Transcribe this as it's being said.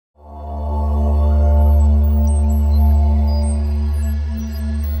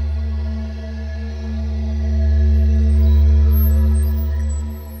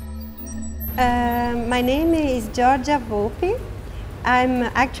Giorgia Volpe. I'm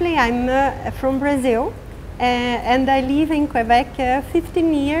from Brazil, and I live in Quebec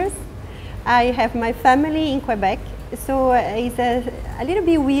 15 years. I have my family in Quebec, so it's a little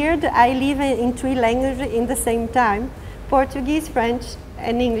bit weird. I live in 3 languages in the same time: Portuguese, French,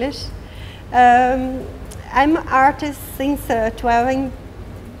 and English. I'm an artist since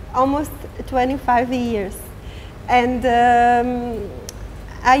almost 25 years, and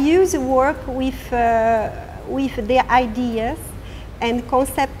I use work with the ideas and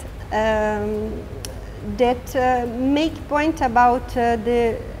concepts that make point about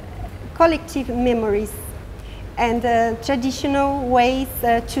the collective memories and traditional ways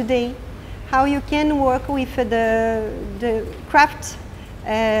today, how you can work with the craft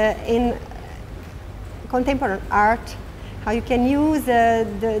in contemporary art, how you can use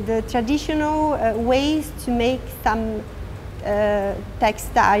the traditional ways to make some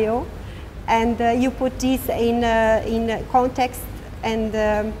textile, and you put this in a context and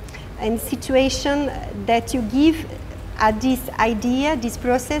situation that you give this idea, this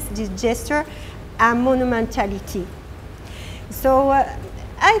process, this gesture, a monumentality. So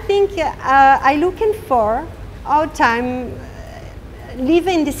I think I'm looking for all time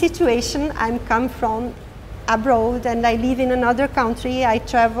living the situation I'm come from abroad, and I live in another country, I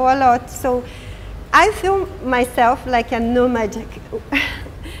travel a lot, so I feel myself like a nomadic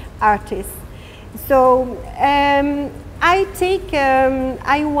artist. So I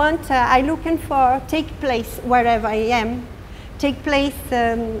looking for take place wherever I am, take place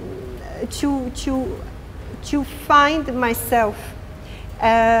to find myself,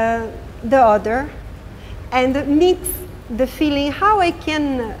 the other, and meet the feeling how I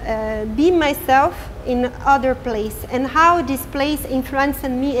can be myself in other place, and how this place influenced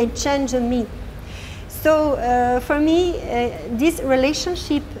me and changed me. So for me, this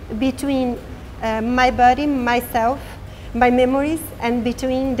relationship between my body, myself, my memories, and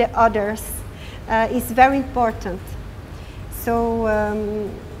between the others is very important. So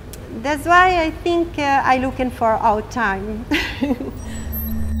that's why I think I'm looking for our time.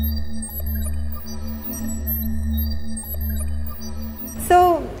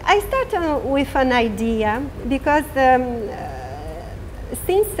 So I started with an idea because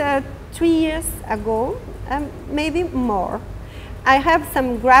since 3 years ago, maybe more, I have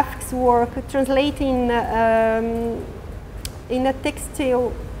some graphics work translating in a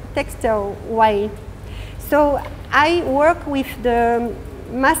textile way. So I work with the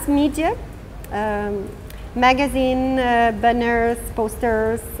mass media, magazine, banners,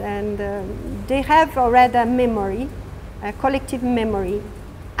 posters, and they have already a memory, a collective memory.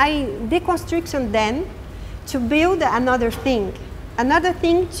 I deconstruction then to build another thing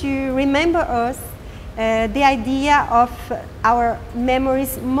to remember us, the idea of our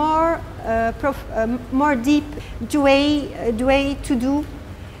memories more deep, the way to do,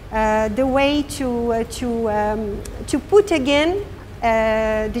 the way to put again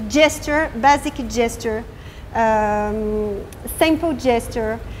the gesture, basic gesture, simple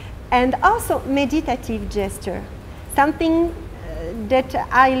gesture, and also meditative gesture. Something that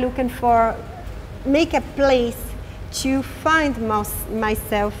I looking for, make a place to find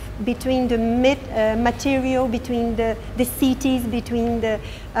myself between the material, between the cities, between the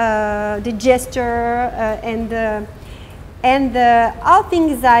gesture and all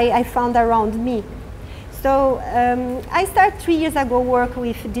things I found around me. So I started 3 years ago work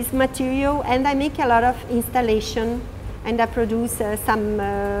with this material, and I make a lot of installation, and I produce some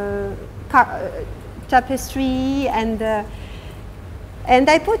tapestry, and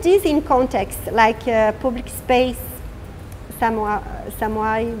I put this in context, like public space,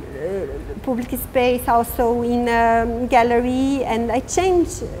 public space, also in gallery, and I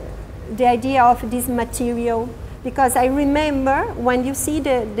changed the idea of this material, because I remember when you see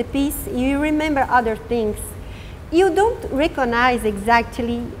the piece, you remember other things. You don't recognize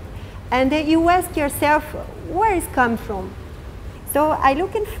exactly, and you ask yourself, where it come from? So I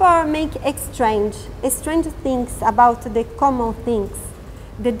looking for make strange things about the common things,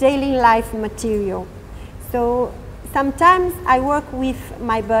 the daily life material. So sometimes I work with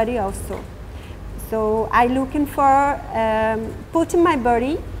my body also. So I looking for putting my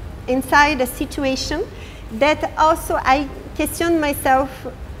body inside a situation that also I question myself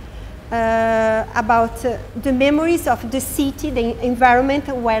about the memories of the city, the environment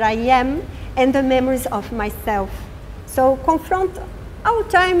where I am, and the memories of myself. So confront all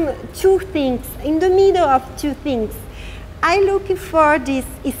time two things, in the middle of two things. I looking for this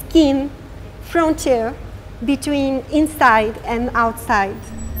skin frontier between inside and outside.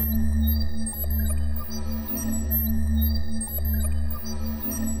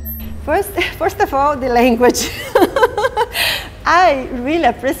 First of all, the language. I really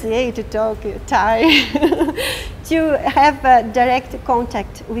appreciate to talk Thai, to have direct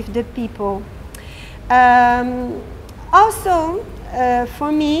contact with the people. Also,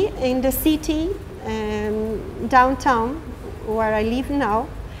 for me, in the city, downtown, where I live now,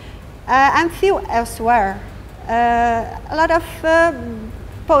 I feel elsewhere. A lot of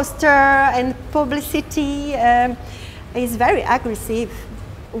poster and publicity is very aggressive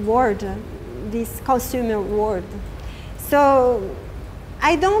word, this consumer world. So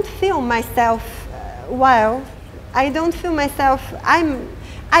I don't feel myself well. I don't feel myself,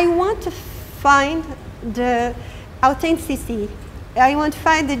 I want to find the authenticity. I want to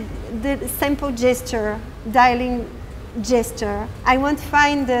find the simple gesture, dialing gesture. I want to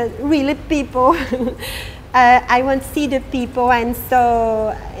find the real people. I want to see the people, and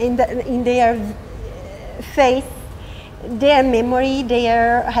so in their face, their memory,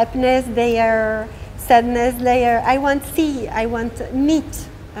 their happiness, their sadness, I want to see, I want to meet,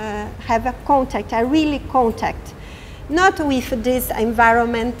 have a contact, a really contact, not with this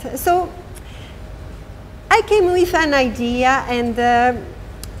environment. So I came with an idea, and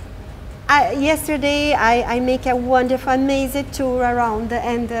yesterday I make a wonderful, amazing tour around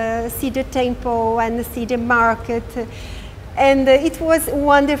and see the temple and see the market, and it was a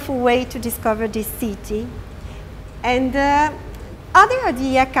wonderful way to discover this city. And other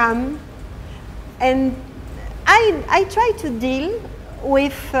idea come, and I try to deal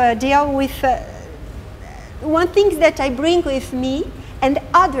with one thing that I bring with me and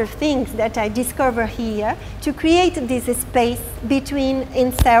other things that I discover here to create this space between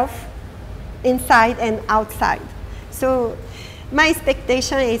inside and outside. So my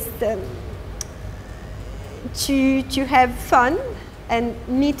expectation is to have fun and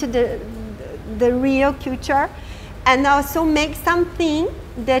meet the real culture, and also make something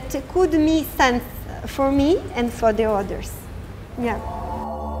that could make sense for me and for the others. Yeah.